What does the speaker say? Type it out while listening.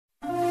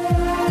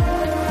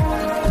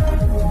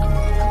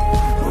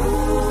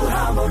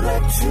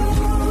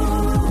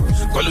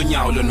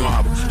kwalonyawo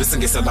lonwabo bese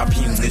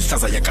ngesalapha ingci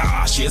ihlaza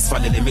yakashi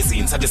esivalele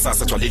emizini sathi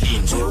sasa gcwale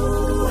linje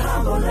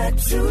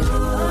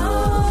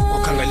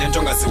ukhangele into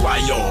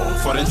ongaziwayo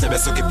for endlebe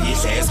soke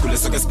ibhidle esikhule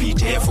soke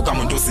sibhidhe fuka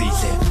umuntu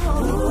uzidle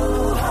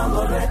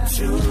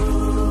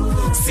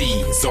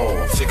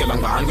sizo fikela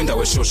ngani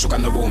kwindawo eshushu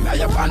kanobomi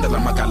ayabanda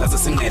lamagala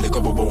zesinqele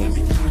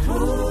kobobomi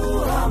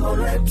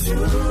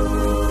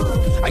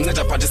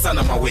anceda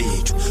phathisana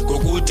mawethu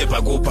ngokude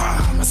bhakupha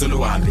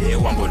masoluhambe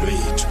uhambo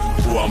lwethu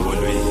uhambo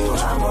lwethu.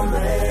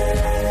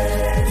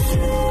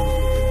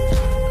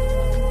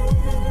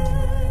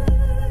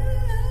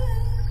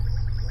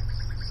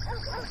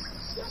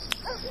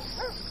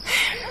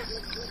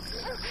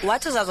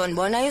 Wathi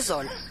uzazonibona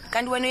izolo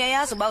kanti wena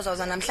uyayazi uba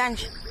uzawuza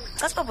namhlanje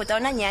xa sibabhuda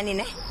unanyani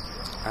ne?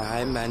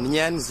 Hayi man,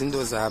 inyani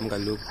izinto zami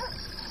kaloku.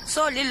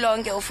 So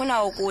lilonke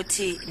ufuna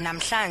ukuthi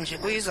namhlanje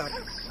kuyizolo?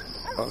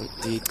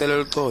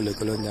 Ndicela uxolo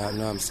kulo ndawo,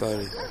 no I'm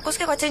sorry.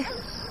 Kuske kwathini?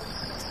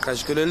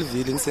 Qashikelo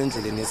livili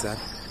ngisendleleni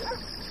ezapha.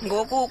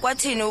 Ngoku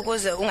kwathini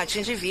ukuze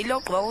ungatshintshi ivili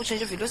ogqiba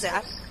utshintshe ivili uze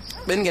apha?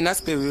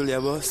 Benginaspe wheel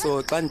yabo,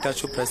 so xa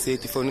nditouch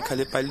ubraseti phone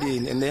ikhala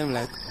epalini and then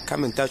like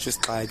come and touch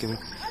usixaki.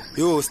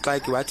 Yo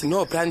Sixaki wathi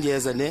no brand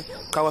yeza ne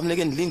xa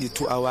wamleke ndilindi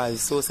 2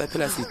 hours so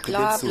saphela sigqibe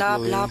ebusuku.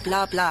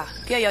 Bla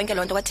kuyo yonke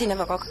lonto kwathini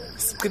emva kwakho?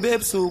 Sigqibe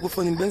ebusuku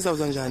phone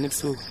benzawuza njani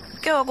ebusuku?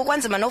 Ke ngoku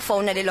kwanzima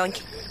nofowuna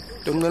lelonke.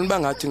 Ndomncane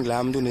bangathi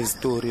ngilaa muntu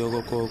unezistory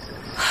yokokoko.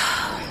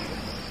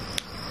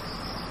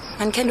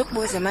 Andikhe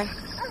ukubuza man.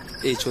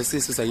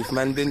 Josisi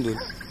usayifumana impendulo.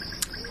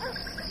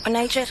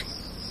 Ona icherry?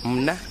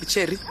 Mna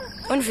icherry?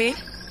 Unvile?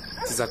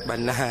 Siza kuba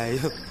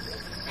nayo.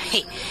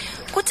 Hey.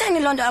 Kutheni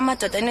lonto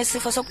amadoda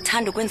enesifo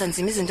sokuthanda ukwenza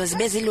nzima izinto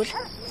zibe zilula?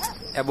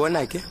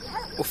 Yabona ke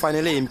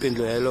ufanele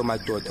impendulo yalo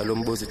madoda lo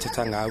mbuzo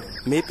uthetha ngawo.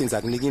 Maybe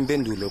ngizakunika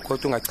impendulo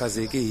kodwa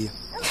ungachazeki.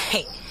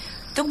 Hey.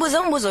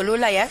 Ukubuza umbuzo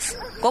lula yes.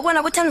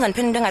 Ngokubona kutheni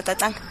zaniphendula into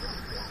engacacanga.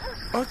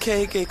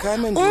 Okay ke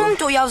khame nje.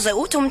 Umuntu uyawuze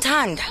uthi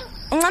umthanda.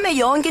 Uncame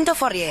yonke into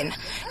for yena.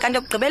 Kanti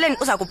ekugqibeleni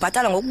uza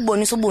kubhatala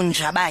ngokubonisa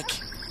ubunja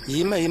bakhe.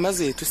 Yima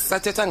zethu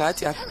sisathetha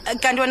ngathi apha.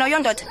 Kanti wena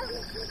uyondoda?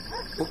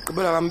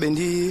 Ukugqibela kwami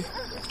bendi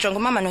jonga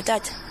umama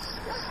notata.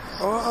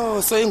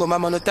 Oh, so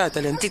ingomama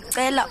notata lento.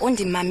 Ndicela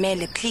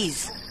undimamele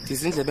please.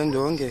 Ndizindlebe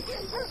ndongeke.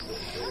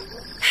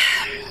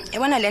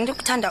 Yabona lento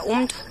ukuthanda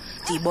umuntu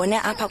ndiyibone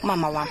apha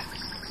kumama wami.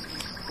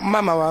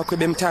 Umama wakho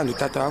bemthanda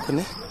utata wakho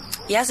ne?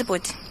 Yazi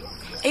bhuti.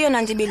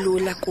 Eyona nto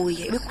ibilula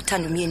kuye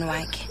ibikuthanda umyeni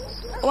wakhe.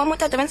 Owami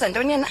utata benza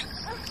ntoni yena?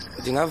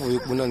 Ndingavuya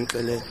ukubona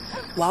ngixelele.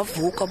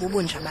 Wavuka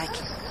bubunja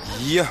bakhe.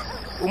 Yeah,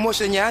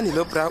 umoshe nyani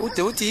lo bra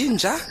ude uthi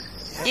yinja?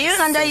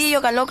 Yiyona nto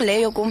yiyo kaloku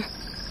leyo kum.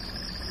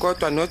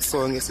 Kodwa not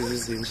sonke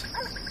sizizinja.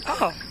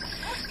 Oh.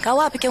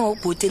 Ngawaphi ke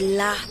ngobhuti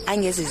la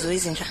angezizo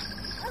izinja?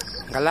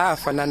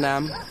 Ngalafana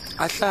nami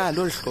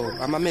ahlala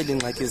olhlobo amameli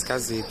ingxaki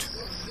izikazethu.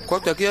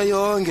 Kodwa kuyo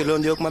yonke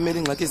lonto yokumamela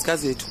ingxaki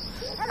izikazethu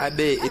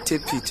abe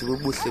ethepithi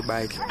kubuhle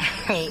bakhe.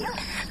 Hey,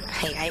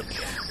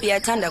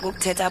 uyathanda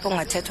ukuthetha apho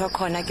ungathethwa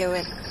khona ke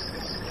wena.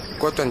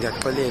 Kodwa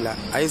ndiyaxolela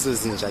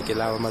ayizozinja ke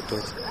lawo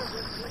amadoda.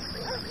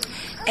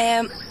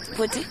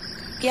 Bhuti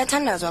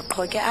iyathandazwa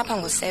qho ke apha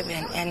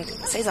ngo7 and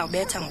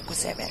seyizawubetha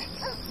ngoku7.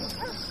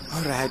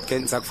 Alright ke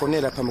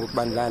ngizakufonela phambi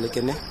kokuba ndilale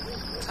ke ne.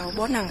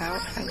 Awubona ngawo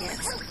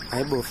angiyazi.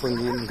 Hayibo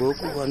fondini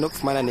ngoku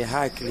nokufumana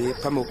nehug le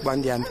phambi kokuba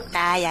ndihambe.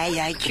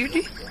 Hayi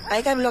Judy.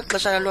 Ayikabi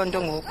loxesha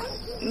lonto ngoku.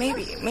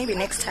 Maybe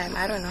next time,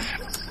 I don't know.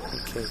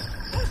 Okay.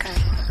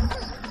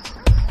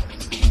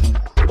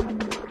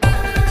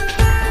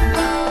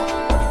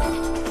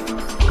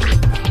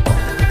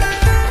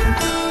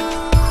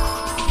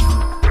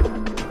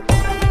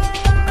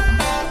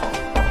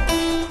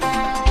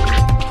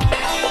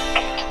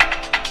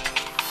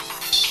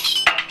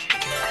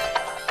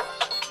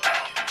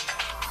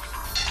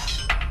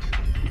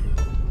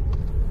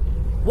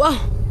 Wow.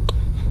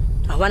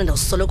 Awana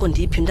ndawusoloko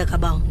ndiyiphinda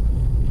kabawo.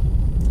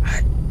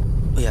 Hayi,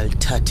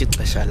 uyalithatha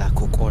ixesha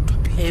lakho kodwa.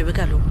 Ewe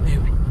kaloku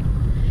ewe.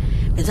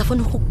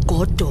 Benzafuna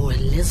ukugodola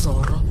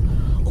lezoro.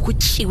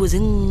 Ukutyiwe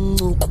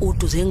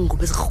zincukudu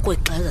zengubo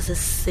ezirhwexa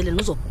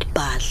zaseseleni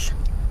uzobhadla.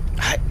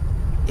 Hayi,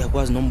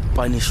 yakwazi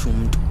nompanisha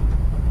umuntu.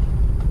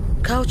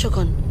 Khawutsho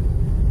khona.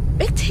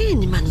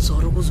 Bekutheni man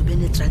Zoro ukuze ube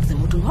ne-drugs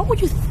emotweni? What were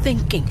you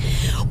thinking?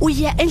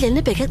 Uya endleleni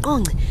ebheke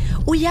eqonce.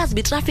 Uyazi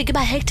bi-traffic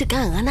iba hectic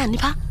kangakanani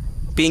pha?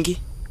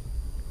 Pinky,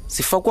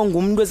 sifakwa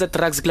ngumuntu eza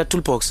drugs kula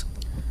toolbox.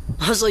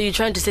 So you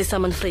trying to say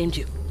someone framed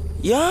you?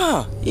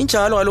 Yeah,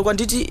 injalo kaloku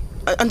andithi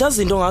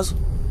andazi into ngazo.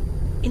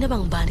 Inaba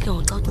ngibani ke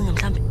ngoxa ucinga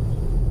mhlambe?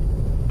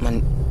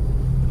 Man,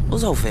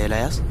 uzawuvela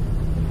yazi.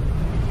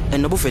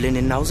 Noba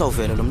uvelene nawe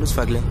uzawuvela lo muntu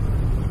usifakile.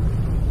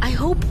 I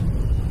hope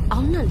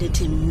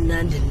awunalethi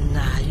mnandi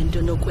nayo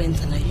into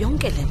nokwenza nayo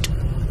yonke lento.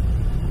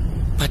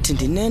 But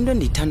ndinento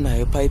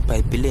endiyithandayo pha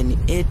eBhayibheleni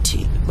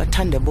ethi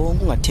bathande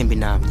bonke ungathembi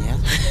namnye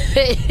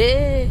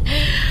yazi.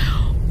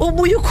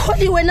 Ubuye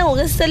ukholiwe na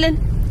ngokeseleni?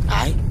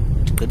 Hayi,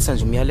 ndiqedisa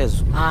nje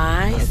umyalezo.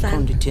 Hayi sana.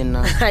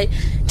 Ndithena. Hayi,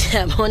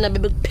 ndiyabona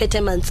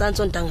bebekuphethe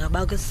mantsantso ntanga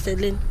bakho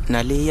eseleni.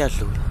 Nale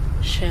iyadlula.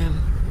 Shem.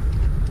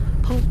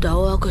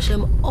 Pawudawo wakho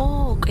shem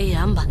ke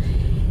ihamba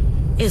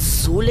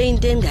ezule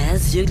into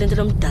engayaziyo kule nto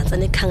lomdansa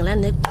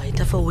nekhangelana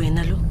negqwetha for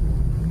wena lo.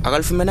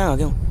 Akalifumenanga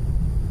ke.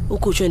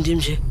 Ukutsho ndim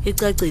nje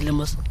icacile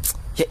mos.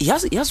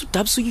 Yazi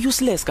udabs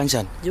useless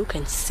kanjani? You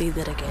can say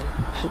that again.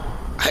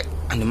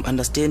 I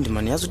understand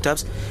man. Yazi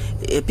udabs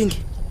Pinky.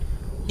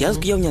 Yazi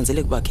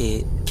kuyawunyanzeleka kuba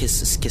ke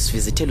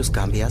sivizithele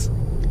usigambi yazi.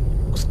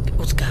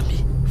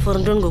 Usigambi. For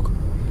ntoni ngoku?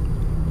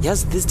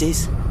 Yazi these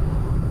days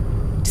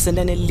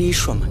disendane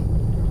lishwa man.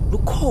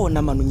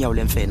 Lukhona man unyawo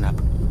lemfene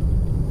apha.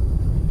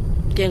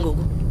 Ke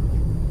ngoku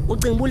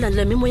ucinga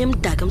ulandela imimoya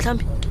emdaka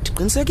mhlambi?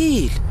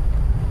 Ndiqinisekile.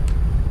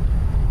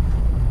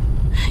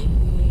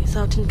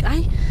 Sawuthini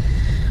hayi.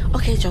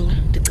 Okay jonga,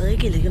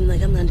 ndicekile ke mina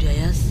kamnandi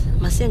uyayazi.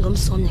 Masiye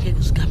ngomsomnye ke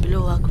kusigambi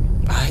lo wakho.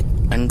 Hayi,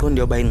 andiqondi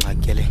yoba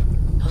ingxaki ke le.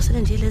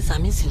 Awusele nje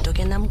lezama izinto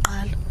ke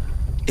namqala.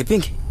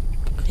 Pinky.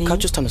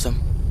 Catch Uhambo sam.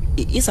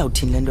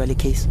 Izawuthini lento yale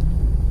case?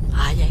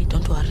 Hayi,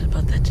 don't worry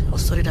about that. I'll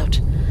sort it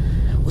out.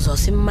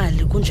 Uzawusa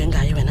imali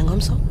kunjengayo wena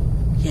ngomso.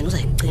 Yena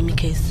uzayicima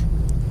icase.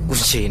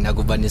 Kunjena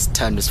kuba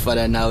nesithando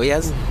sifana nawe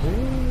yazi.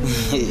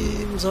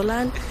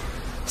 Mzolani,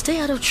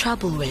 stay out of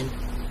trouble when.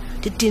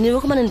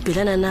 Didiniwe kuma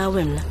nibhilana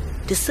nawe mina.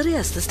 Be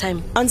serious this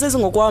time. Ansezi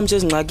ngokwami nje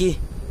izingxaki.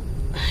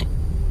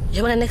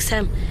 Yabona next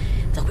time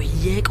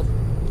zakuyeka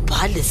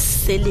ubhale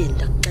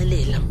selenda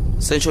kuxelela.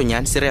 Sensho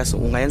nyani serious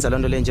ungayenza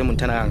lonto le nje umuntu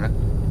thana kanga.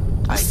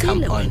 Hayi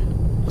come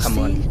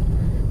on.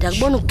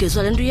 Ndakubona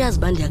ukugezwa lento uyazi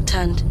ba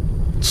ndiyakuthanda.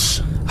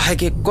 Hayi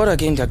ke kodwa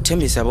ke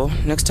ndiyakuthembisa yabo.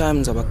 Next time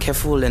ngizaba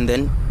careful and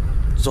then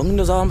zonke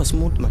into zawahamba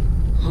smooth man.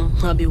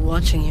 I'll be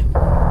watching you.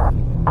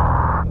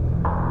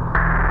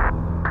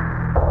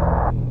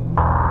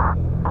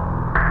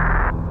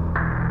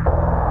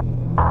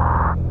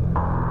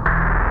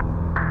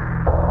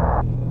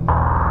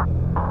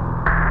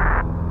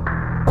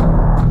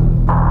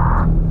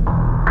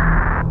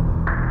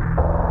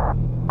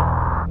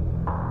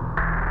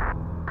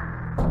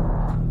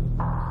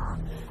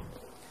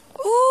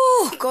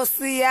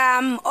 Nkosi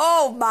yami,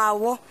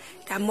 bawo,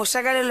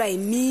 ndamoshakalelwa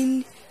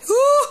yimini.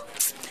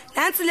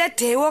 Nansi le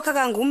day walk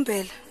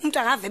kangumbela. Umuntu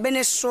angave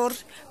beneshory,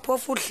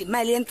 phofu udla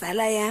imali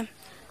yenzala yami.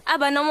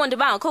 Aba nomonde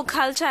bangakho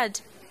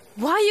cultured.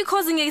 Why are you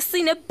causing a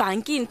scene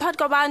ebankini phakathi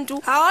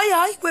kwabantu?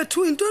 Hayi,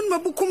 kwethu intoni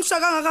mabukhumsha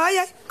kangaka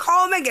hayi.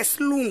 Khawume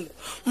ngesilungu.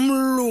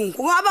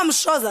 Umlungu. Ungaba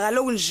mshoza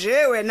kaloku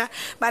nje wena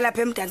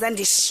balapha emdanza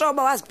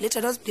ndishoba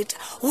waziblitha nosiblitha.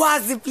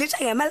 Waziblitha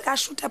ngemali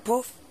kashuta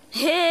phofu.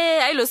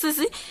 Hey, ayilo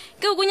sisi.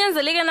 Ke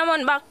kunyanzeleke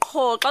namoni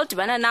baqhoxa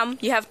udibana nami.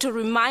 You have to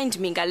remind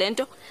me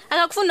ngalento.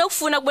 Akakufuna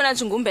ukufuna kubona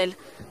nje ngumbela.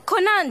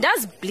 Khona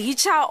ndazi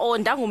bleacher or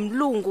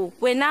ndangumlungu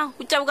wena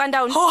utyabuka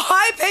ndawo.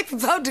 Hayi baby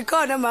bawuthi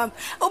khona mama.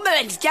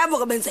 Ube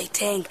ndityabuka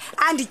benzayithenga.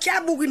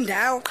 Andityabuka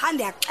indawo qha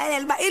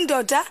ndiyaxelela ba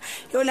indoda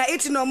yona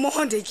ithi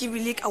nomonde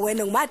etyibilika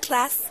wena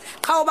ngumatras.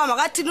 Qha uba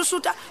makathini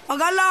ushuta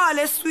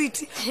makalala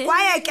sweet.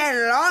 Kwaye ke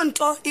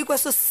lonto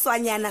ikweso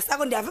siswanyana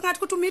sakho ndiyavuka ngathi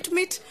kuthi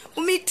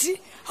umithi.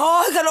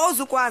 Hayi ke lo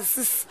uzukwazi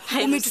sisi.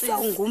 Umithi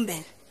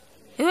sawungumbela.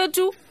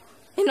 Yethu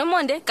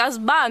inomonde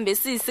kazibambe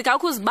sisi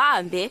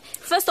kakuzibambe.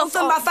 First of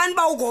all bafana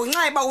ba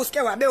ugonxeba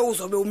usike wabe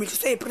uzobe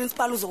umithise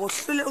iprincipal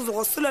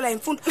uzokosulela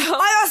imfundo.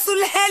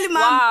 Bayosulela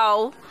mama.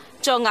 Wow.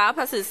 Jonga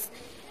apha sisi.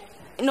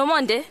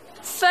 Nomonde,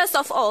 first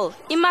of all,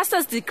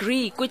 i-master's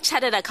degree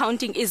ku-chartered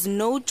accounting is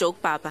no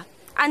joke baba.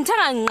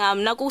 Antanga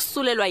nqamna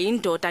kusulelwa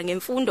yindoda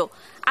ngemfundo.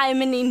 I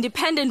am an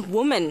independent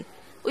woman.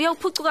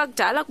 Uyawuphucuka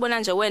kudala kubona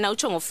nje wena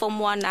utsho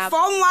ngoform 1 apha.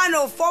 Form 1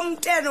 or form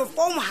 10 or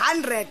form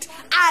 100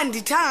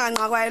 andithanga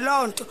nqa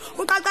kwayilonto.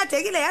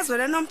 Uqaqadekile yazi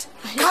wena nomthi.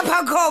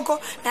 Ngapha khokho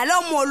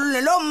nalo molu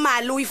nelo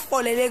mali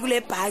uyifolele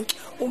kule banki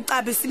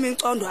ucabisa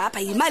imicondo apha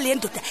yimali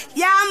yendoda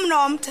yami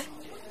nomthi.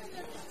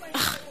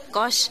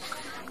 Gosh,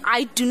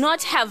 I do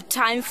not have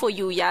time for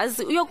you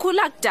yazi.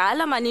 Uyokhula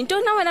kudala man into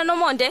na wena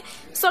nomonde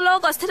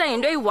soloko sithetha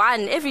ngento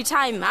eyi1 every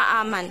time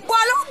man.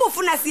 Kwaloku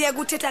ufuna siye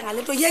kuthetha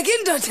ngalento yeke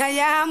indoda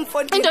yami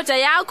mfowethu. Indoda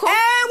yakho?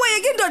 Ewe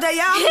yeke indoda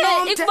yami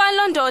nomthi. Ikubani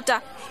lo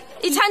ndoda?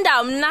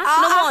 Ithanda mna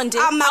nomonde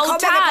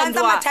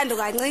awuthandwa. Amathando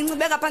kancinci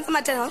beka phansi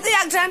amathando.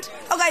 Iyakuthanda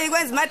okanye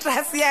ikwenza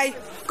imatrasi yayo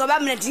ngoba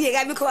mina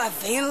ndingekabikho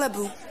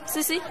available.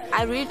 Sisi,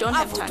 I really don't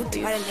have time for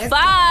you.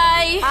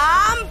 Bye.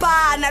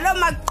 Hamba nalo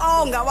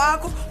maqonga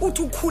wakho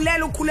uthi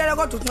ukhulela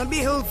kodwa unxiba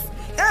ihills.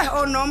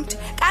 Onomthi.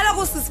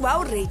 Kaloku sisi ba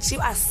uRechi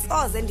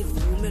asoze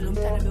ndivume lo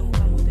mntana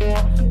bengokwamobe.